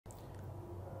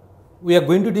We are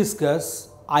going to discuss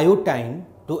I/O time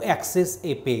to access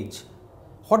a page.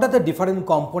 What are the different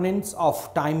components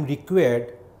of time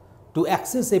required to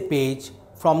access a page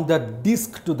from the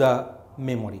disk to the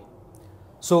memory?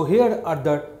 So here are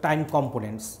the time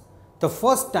components. The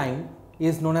first time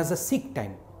is known as a seek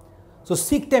time. So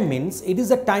seek time means it is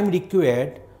the time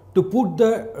required to put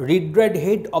the read-write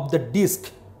head of the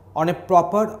disk on a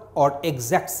proper or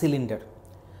exact cylinder.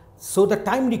 So the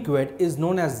time required is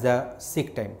known as the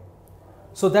seek time.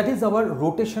 So that is our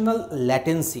rotational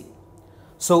latency.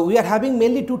 So we are having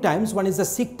mainly two times, one is the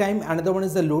seek time, another one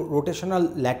is the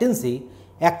rotational latency.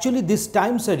 Actually these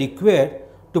times are required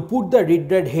to put the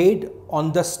read-write head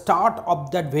on the start of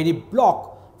that very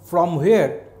block from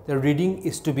where the reading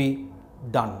is to be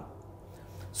done.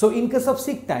 So in case of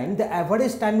seek time, the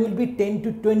average time will be 10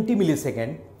 to 20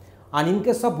 milliseconds, and in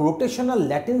case of rotational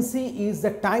latency is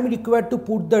the time required to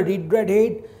put the read-write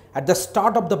head at the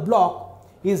start of the block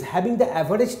is having the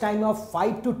average time of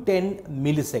 5 to 10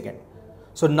 milliseconds.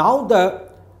 So now the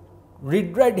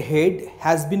read-write head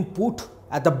has been put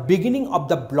at the beginning of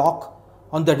the block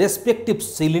on the respective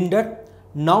cylinder.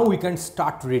 Now we can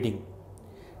start reading.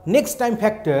 Next time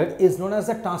factor is known as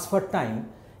the transfer time.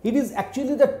 It is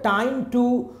actually the time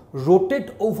to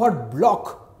rotate over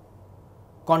block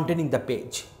containing the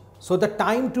page. So the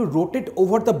time to rotate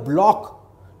over the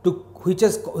block to which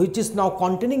is now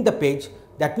containing the page,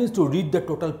 that means to read the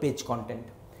total page content,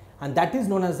 and that is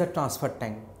known as the transfer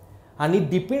time, and it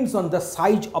depends on the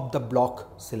size of the block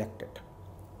selected.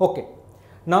 Okay.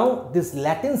 Now this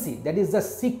latency, that is the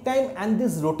seek time and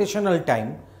this rotational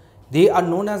time, they are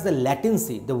known as the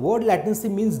latency. The word latency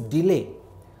means delay.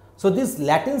 So this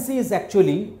latency is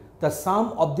actually the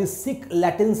sum of the seek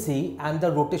latency and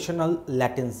the rotational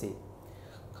latency.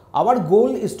 Our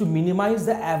goal is to minimize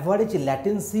the average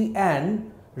latency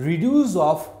and reduce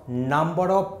of number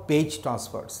of page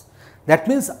transfers. That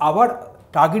means our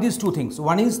target is two things.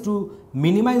 One is to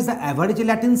minimize the average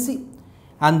latency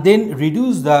and then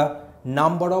reduce the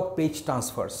number of page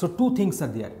transfers. So two things are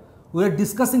there. We are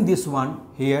discussing this one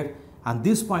here, and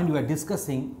this point we are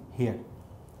discussing here.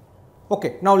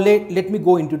 Okay, now let me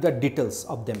go into the details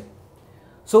of them.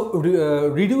 So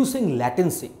reducing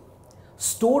latency.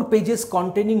 Store pages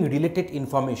containing related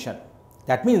information.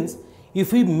 That means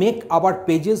if we make our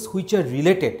pages which are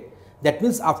related, that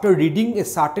means after reading a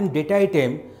certain data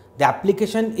item, the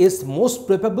application is most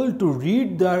probable to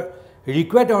read the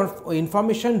required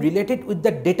information related with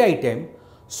the data item.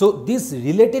 So these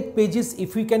related pages,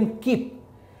 if we can keep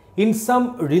in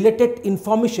some related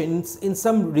information, in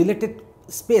some related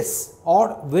space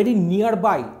or very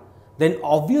nearby, then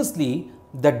obviously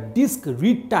the disk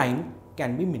read time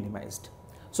can be minimized.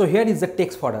 So here is the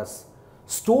text for us.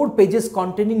 Store pages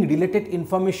containing related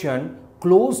information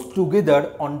close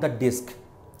together on the disk.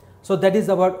 So that is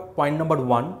our point number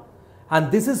one,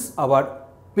 and this is our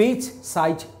page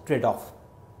size trade-off.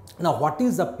 Now what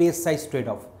is the page size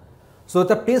trade-off? So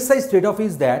the page size trade-off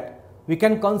is that we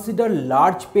can consider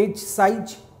large page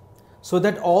size so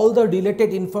that all the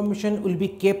related information will be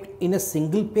kept in a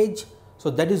single page. So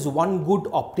that is one good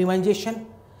optimization.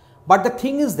 But the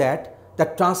thing is that the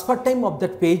transfer time of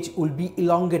that page will be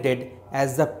elongated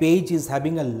as the page is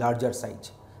having a larger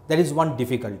size. That is one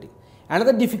difficulty.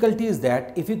 Another difficulty is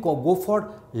that if we go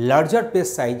for larger page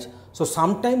size, so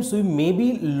sometimes we may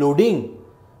be loading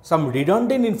some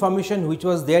redundant information which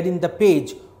was there in the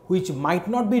page which might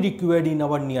not be required in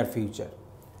our near future.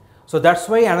 So that's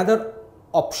why another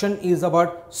option is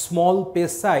our small page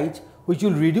size, which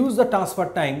will reduce the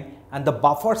transfer time and the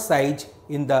buffer size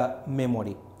in the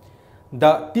memory.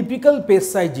 The typical page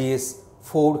size is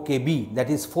 4 KB, that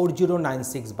is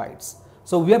 4096 bytes.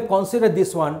 So we have considered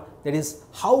this one, that is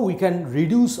how we can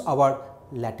reduce our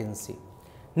latency.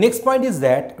 Next point is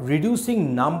that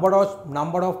reducing number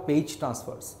of page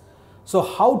transfers. So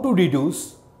how to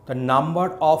reduce the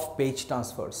number of page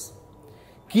transfers?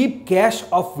 Keep cache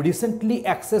of recently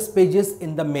accessed pages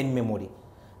in the main memory.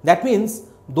 That means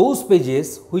those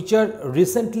pages which are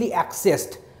recently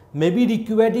accessed may be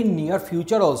required in near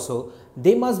future also,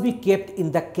 they must be kept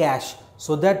in the cache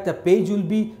so that the page will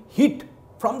be hit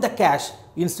from the cache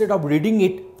instead of reading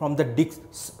it from the disk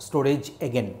storage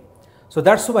again. So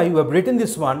that's why we have written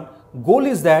this one. Goal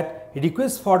is that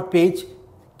request for page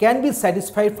can be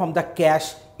satisfied from the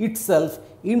cache itself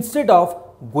instead of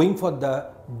going for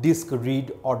the disk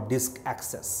read or disk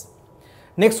access.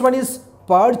 Next one is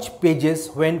purge pages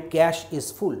when cache is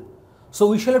full. So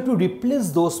we shall have to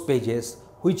replace those pages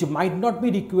which might not be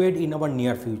required in our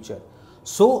near future.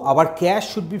 So our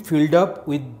cache should be filled up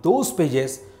with those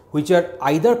pages which are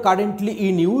either currently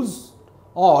in use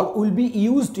or will be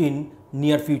used in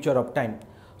near future of time.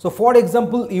 So for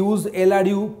example, use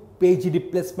LRU page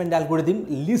replacement algorithm,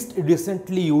 least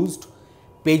recently used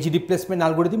page replacement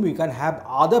algorithm. We can have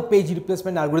other page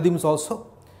replacement algorithms also.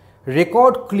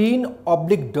 Record clean /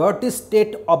 dirty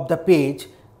state of the page.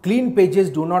 Clean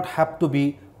pages do not have to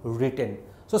be written.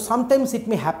 So sometimes it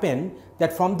may happen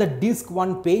that from the disk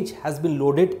one page has been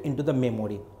loaded into the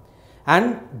memory,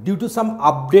 and due to some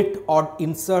update or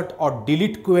insert or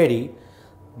delete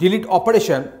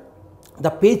operation, the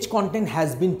page content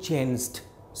has been changed.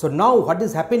 So now what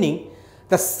is happening,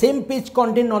 the same page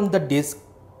content on the disk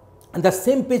and the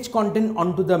same page content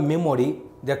onto the memory,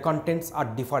 their contents are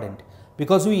different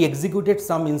because we executed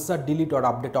some insert, delete or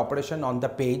update operation on the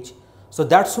page. So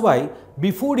that's why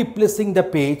before replacing the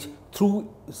page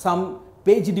through some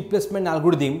page replacement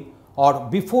algorithm, or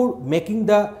before making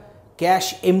the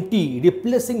cache empty,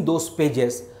 replacing those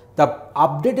pages, the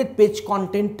updated page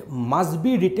content must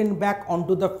be written back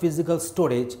onto the physical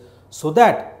storage so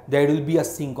that there will be a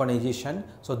synchronization.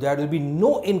 So there will be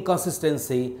no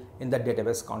inconsistency in the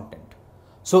database content.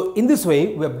 So in this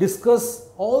way, we have discussed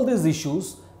all these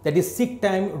issues, that is seek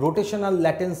time, rotational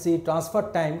latency,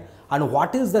 transfer time, and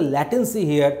what is the latency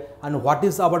here, and what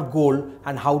is our goal,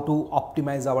 and how to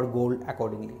optimize our goal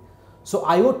accordingly. So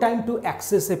IO time to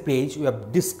access a page, we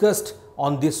have discussed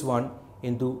on this one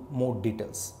into more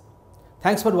details.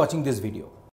 Thanks for watching this video.